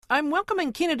I'm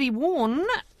welcoming Kennedy Warne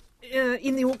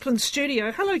in the Auckland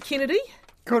studio. Hello, Kennedy.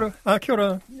 Kia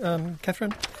ora,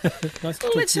 Catherine. Nice to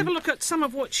talk Let's to you. have a look at some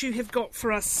of what you have got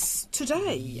for us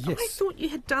today. Yes. I thought you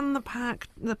had done the Pike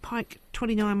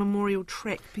 29 Memorial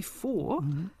Track before.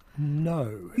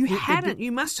 No. You hadn't.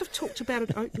 You must have talked about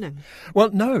it opening.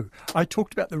 Well, no. I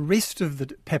talked about the rest of the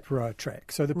Paparoa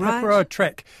Track. So the Paparoa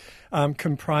Track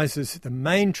comprises the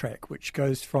main track, which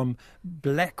goes from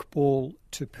Blackball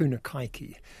to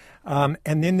Punakaiki. And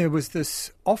then there was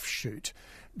this offshoot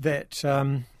that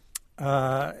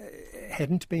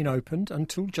hadn't been opened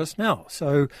until just now.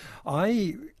 So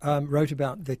I wrote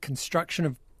about the construction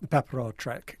of the Paparoa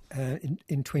Track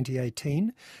in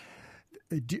 2018.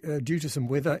 Due to some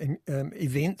weather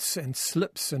events and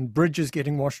slips and bridges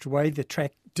getting washed away, the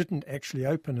track didn't actually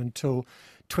open until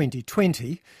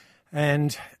 2020.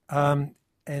 And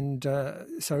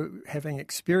so having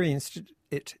experienced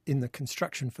it in the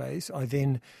construction phase, I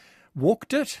then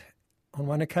walked it on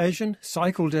one occasion,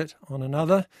 cycled it on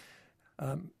another.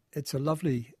 It's a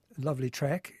lovely, lovely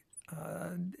track.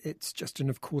 It's just,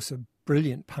 of course, a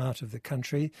brilliant part of the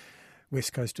country,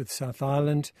 west coast of the South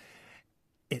Island.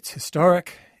 It's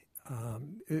historic,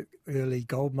 early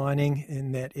gold mining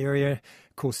in that area.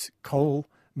 Of course, coal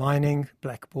mining,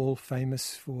 Blackball,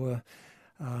 famous for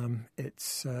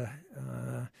its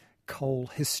coal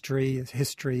history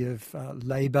of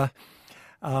labour,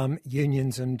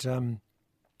 unions and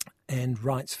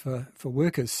rights for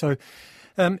workers. So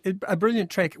a brilliant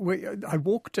track. I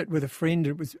walked it with a friend.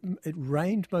 It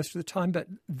rained most of the time, but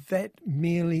that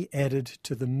merely added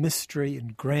to the mystery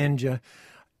and grandeur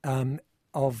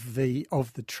of the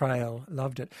trail.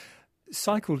 Loved it.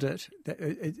 Cycled it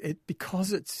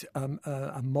because it's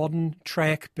a modern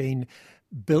track being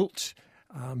built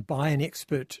by an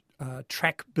expert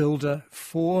track builder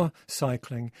for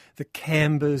cycling. The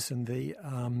cambers and the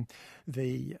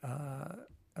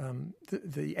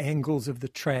angles of the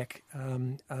track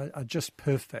are just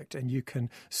perfect, and you can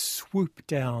swoop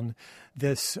down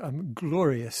this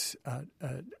glorious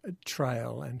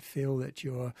trail and feel that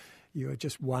you're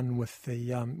just one with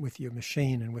your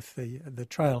machine and with the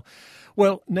trail.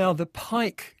 Well, now the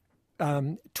Pike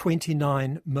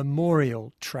 29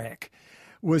 Memorial Track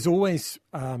was always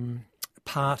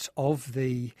part of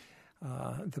the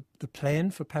plan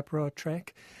for Paparoa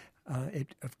Track.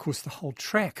 Of course, the whole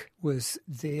track was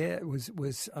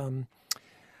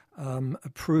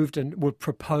approved and were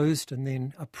proposed and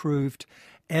then approved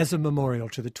as a memorial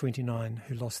to the 29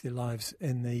 who lost their lives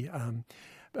in the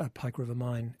Pike River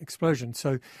mine explosion.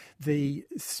 So the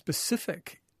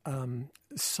specific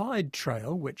side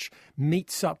trail, which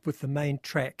meets up with the main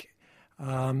track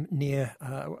near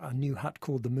a new hut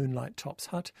called the Moonlight Tops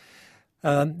Hut,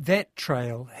 that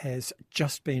trail has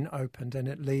just been opened, and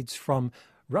it leads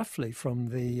roughly from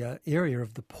the area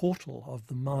of the portal of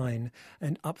the mine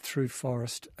and up through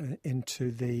forest into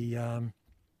the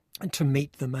to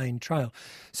meet the main trail.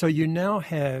 So you now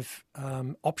have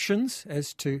options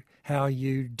as to how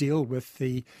you deal with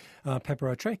the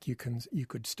Paparoa Track. You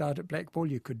could start at Blackball.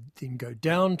 You could then go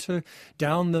down the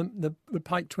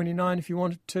Pike 29 if you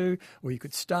wanted to, or you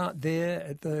could start there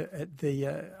at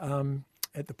the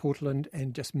portal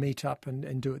and just meet up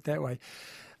and do it that way.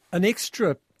 An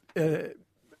extra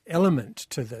element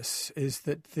to this is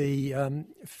that the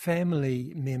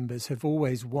family members have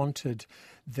always wanted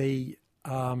the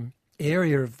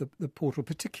area of the portal,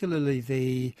 particularly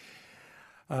the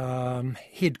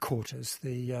headquarters,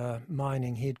 the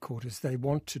mining headquarters. They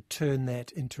want to turn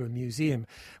that into a museum.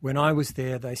 When I was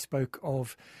there, they spoke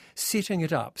of setting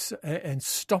it up and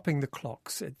stopping the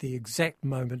clocks at the exact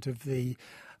moment of the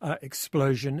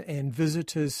explosion, and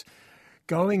visitors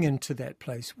going into that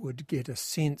place would get a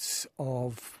sense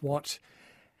of what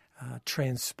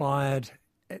transpired,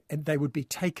 and they would be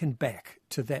taken back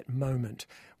to that moment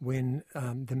when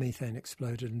the methane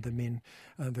exploded and the men,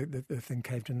 the thing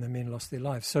caved in and the men lost their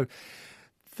lives. So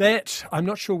that, I'm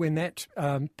not sure when that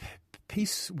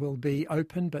piece will be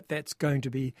open, but that's going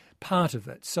to be part of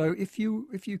it. So if you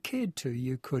cared to,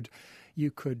 you could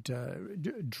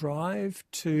drive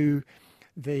to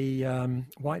the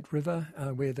White River,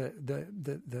 where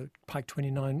the Pike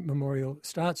 29 Memorial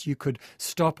starts. You could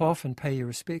stop off and pay your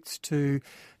respects to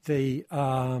the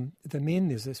men.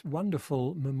 There's this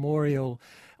wonderful memorial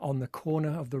on the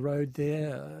corner of the road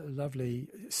there, a lovely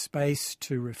space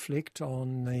to reflect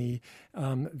on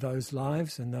those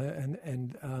lives, and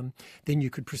then you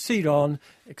could proceed on,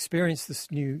 experience this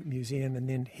new museum, and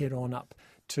then head on up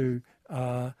to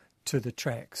the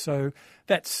track. So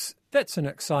that's an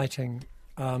exciting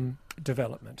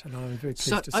development, and I'm very pleased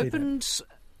to see that. So opened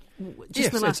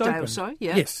just the last day or so,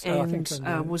 yeah? Yes, and I think so,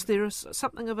 yeah. Was there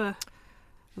something of a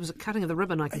There was a cutting of the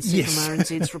ribbon, I can see, Yes. from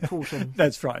RNZ's reporting.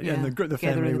 That's right, Yeah, and the gathering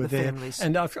family of were the there. families.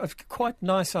 And I've quite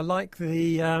nice, I like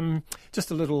the,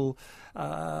 just a little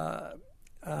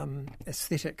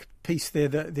aesthetic piece there.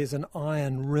 There's an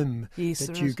iron rim Yes,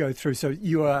 that there you is. go through. So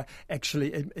you are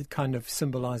actually, it kind of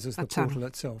symbolises the tunnel. portal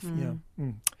itself. Yeah.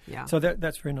 Mm. Yeah. So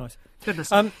that's very nice.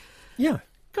 Goodness. Yeah.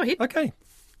 Go ahead. Okay.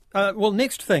 Well,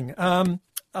 next thing,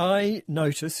 I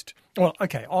noticed. Well,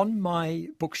 okay, on my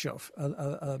bookshelf,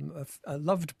 a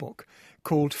loved book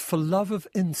called For Love of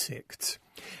Insects.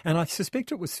 And I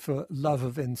suspect it was for love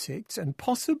of insects and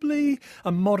possibly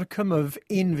a modicum of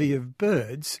envy of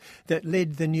birds that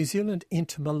led the New Zealand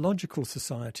Entomological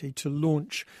Society to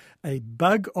launch a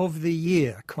Bug of the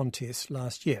Year contest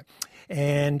last year.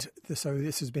 And so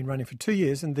this has been running for 2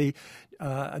 years. And the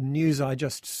news I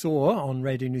just saw on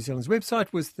Radio New Zealand's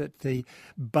website was that the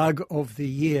Bug of the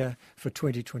Year for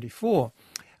 2024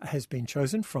 has been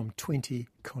chosen from 20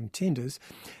 contenders.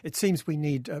 It seems we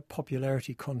need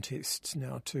popularity contests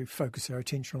now to focus our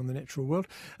attention on the natural world.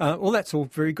 Well, that's all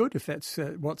very good if that's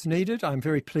what's needed. I'm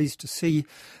very pleased to see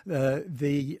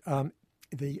the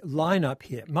lineup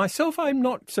here. Myself, I'm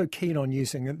not so keen on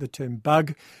using the term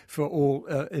bug for all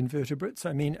invertebrates.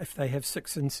 I mean, if they have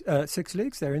six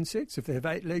legs, they're insects. If they have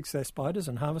 8 legs, they're spiders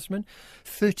and harvestmen.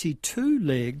 32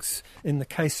 legs in the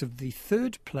case of the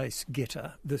third place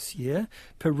getter this year,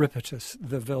 Peripatus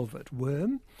the velvet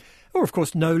worm. Or, of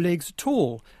course, no legs at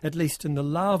all, at least in the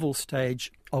larval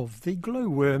stage of the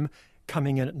glowworm,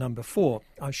 coming in at number 4.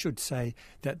 I should say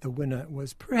that the winner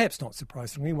was, perhaps not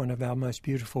surprisingly, one of our most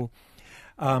beautiful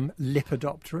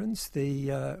lepidopterans,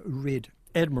 the red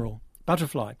admiral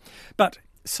butterfly. But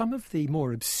some of the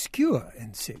more obscure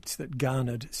insects that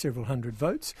garnered several hundred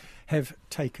votes have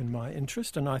taken my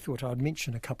interest, and I thought I'd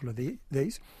mention a couple of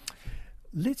these.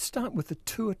 Let's start with the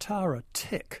tuatara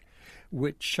tick,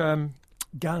 which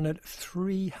garnered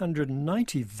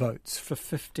 390 votes for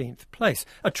 15th place.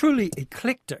 A truly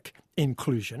eclectic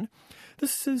inclusion.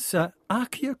 This is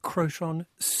Archaeocroton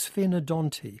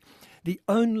sphenodonti, the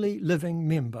only living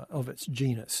member of its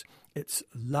genus. Its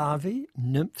larvae,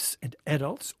 nymphs and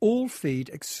adults all feed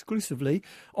exclusively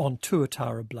on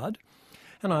tuatara blood,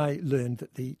 and I learned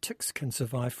that the ticks can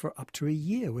survive for up to a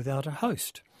year without a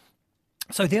host.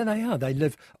 So there they are. They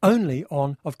live only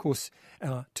on, of course,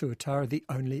 our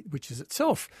tuatara, which is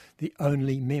itself the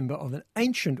only member of an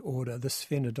ancient order, the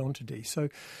Sphenodontidae. So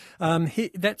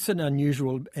that's an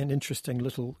unusual and interesting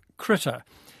little critter.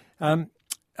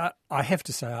 I have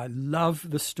to say, I love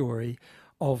the story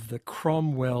of the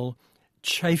Cromwell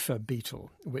chafer beetle,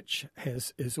 which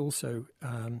is also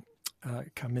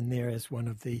come in there as one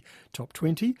of the top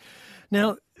 20.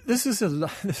 Now, this is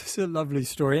a lovely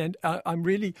story, and I'm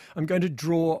going to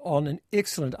draw on an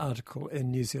excellent article in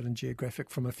New Zealand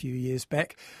Geographic from a few years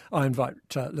back. I invite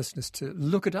listeners to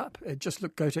look it up.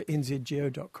 Go to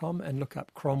nzgeo.com and look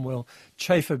up Cromwell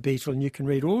chafer beetle, and you can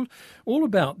read all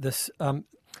about this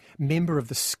member of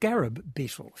the scarab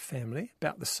beetle family,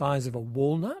 about the size of a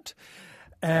walnut.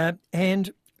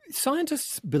 And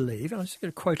scientists believe, I'm just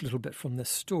going to quote a little bit from this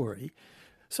story,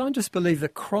 scientists believe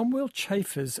that Cromwell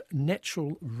chafer's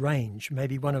natural range may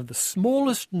be one of the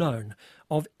smallest known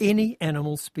of any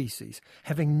animal species,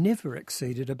 having never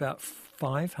exceeded about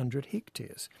 500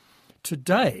 hectares.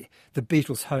 Today, the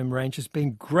beetle's home range has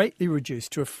been greatly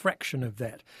reduced to a fraction of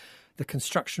that. The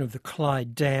construction of the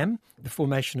Clyde Dam, the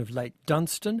formation of Lake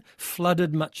Dunstan,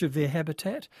 flooded much of their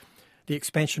habitat. The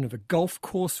expansion of a golf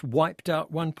course wiped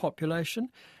out one population,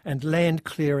 and land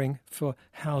clearing for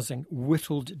housing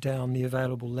whittled down the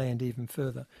available land even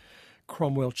further.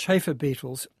 Cromwell chafer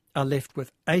beetles are left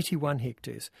with 81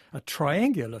 hectares, a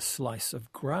triangular slice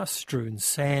of grass-strewn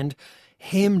sand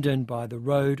hemmed in by the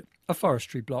road, a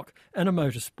forestry block and a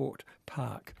motorsport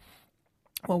park.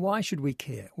 Well, why should we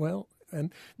care? Well,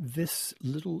 this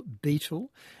little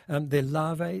beetle, their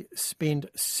larvae spend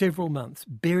several months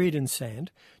buried in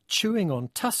sand, chewing on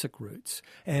tussock roots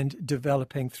and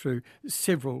developing through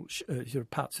several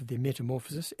parts of their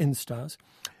metamorphosis, instars.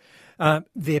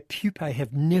 Their pupae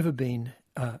have never been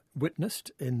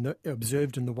observed in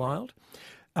the wild,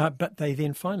 but they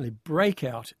then finally break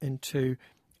out into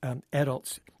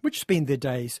adults, which spend their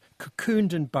days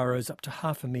cocooned in burrows up to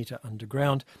half a metre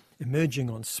underground, emerging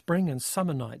on spring and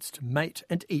summer nights to mate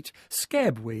and eat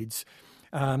scab weeds,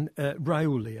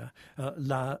 Raulia,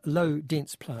 low,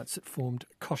 dense plants that formed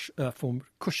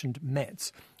cushioned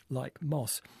mats like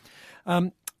moss.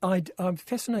 I'm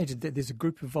fascinated that there's a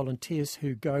group of volunteers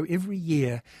who go every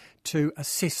year to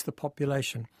assess the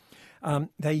population.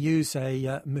 They use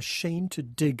a machine to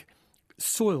dig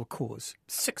soil cores,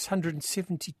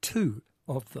 672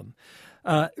 of them,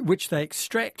 which they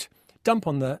extract, dump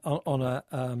on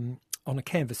a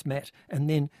canvas mat, and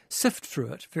then sift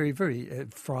through it. Very, very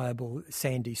friable,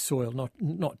 sandy soil,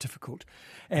 not difficult,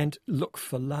 and look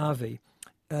for larvae.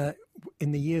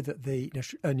 In the year that the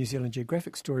New Zealand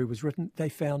Geographic story was written, they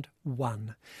found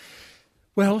one.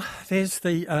 Well, there's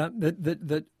the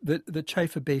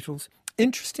chafer beetles.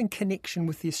 Interesting connection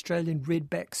with the Australian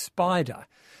redback spider.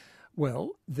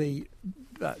 Well, the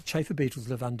chafer beetles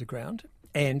live underground,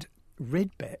 and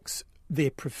redbacks,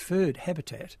 their preferred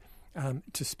habitat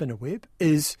to spin a web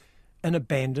is an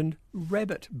abandoned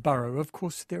rabbit burrow. Of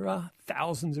course, there are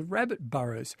thousands of rabbit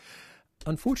burrows.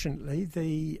 Unfortunately,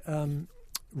 the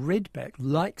redback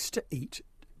likes to eat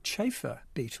chafer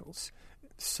beetles,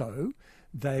 so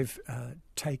they've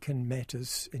taken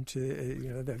matters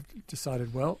into, they've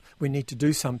decided, well, we need to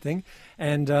do something.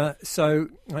 And so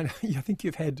I think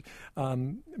you've had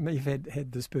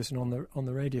this person on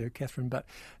the radio, Catherine, but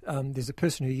there's a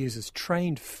person who uses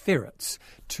trained ferrets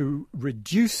to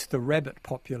reduce the rabbit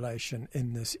population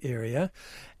in this area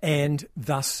and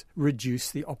thus reduce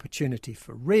the opportunity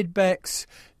for redbacks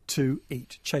to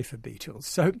eat chafer beetles.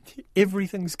 So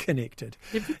everything's connected.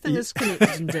 Everything is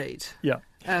connected indeed. Yeah.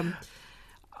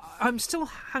 I'm still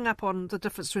hung up on the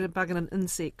difference between a bug and an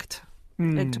insect.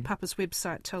 And to Papa's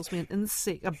website tells me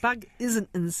a bug is an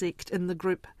insect in the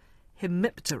group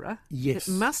Hemiptera. Yes.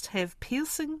 It must have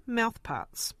piercing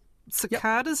mouthparts.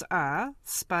 Cicadas are,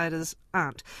 spiders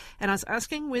aren't. And I was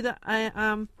asking whether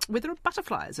a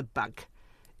butterfly is a bug.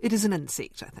 It is an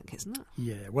insect, I think, isn't it?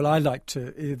 Yeah, well, I like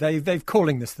to... They've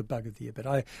calling this the bug of the year,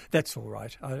 but that's all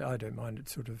right. I don't mind.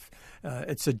 It's sort of...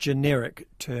 it's a generic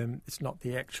term. It's not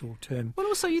the actual term. Well,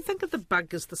 also, you think of the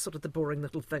bug as the sort of the boring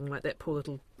little thing, like that poor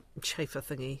little chafer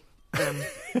thingy.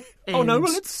 Oh, no,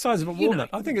 well, it's the size of a walnut.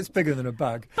 I think it's bigger than a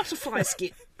bug. Butterflies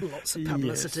get lots of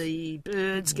publicity. Yes.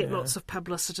 Birds get lots of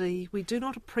publicity. We do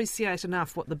not appreciate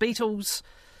enough what the beetles...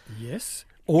 Yes.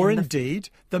 Or indeed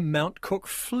the Mount Cook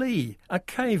flea, a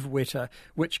cave wetter,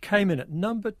 which came in at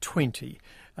number 20.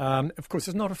 Of course,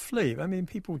 it's not a flea. I mean,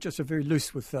 people just are very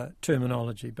loose with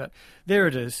terminology, but there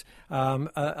it is,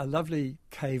 a lovely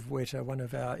cave wetter, one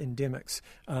of our endemics,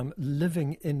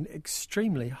 living in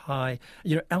extremely high,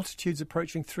 altitudes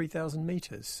approaching 3,000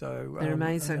 metres. So they're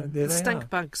amazing. The stink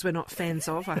bugs we're not fans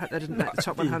of. I hope they didn't make the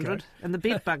top 100. And the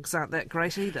bed bugs aren't that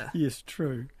great either. Yes,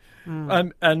 true.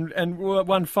 And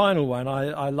one final one,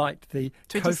 I liked the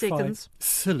 20 seconds.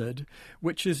 Psyllid,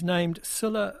 which is named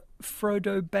Scylla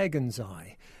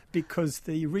Frodo-Bagginseye, because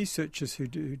the researchers who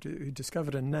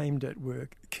discovered and named it were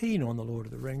keen on the Lord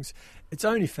of the Rings. It's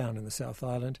only found in the South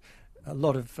Island. A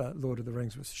lot of Lord of the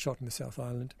Rings was shot in the South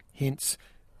Island. Hence,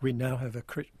 we now have a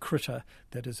critter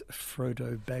that is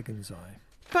Frodo-Bagginseye.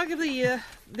 Bug of the year.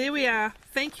 There we are.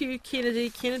 Thank you,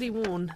 Kennedy Warne.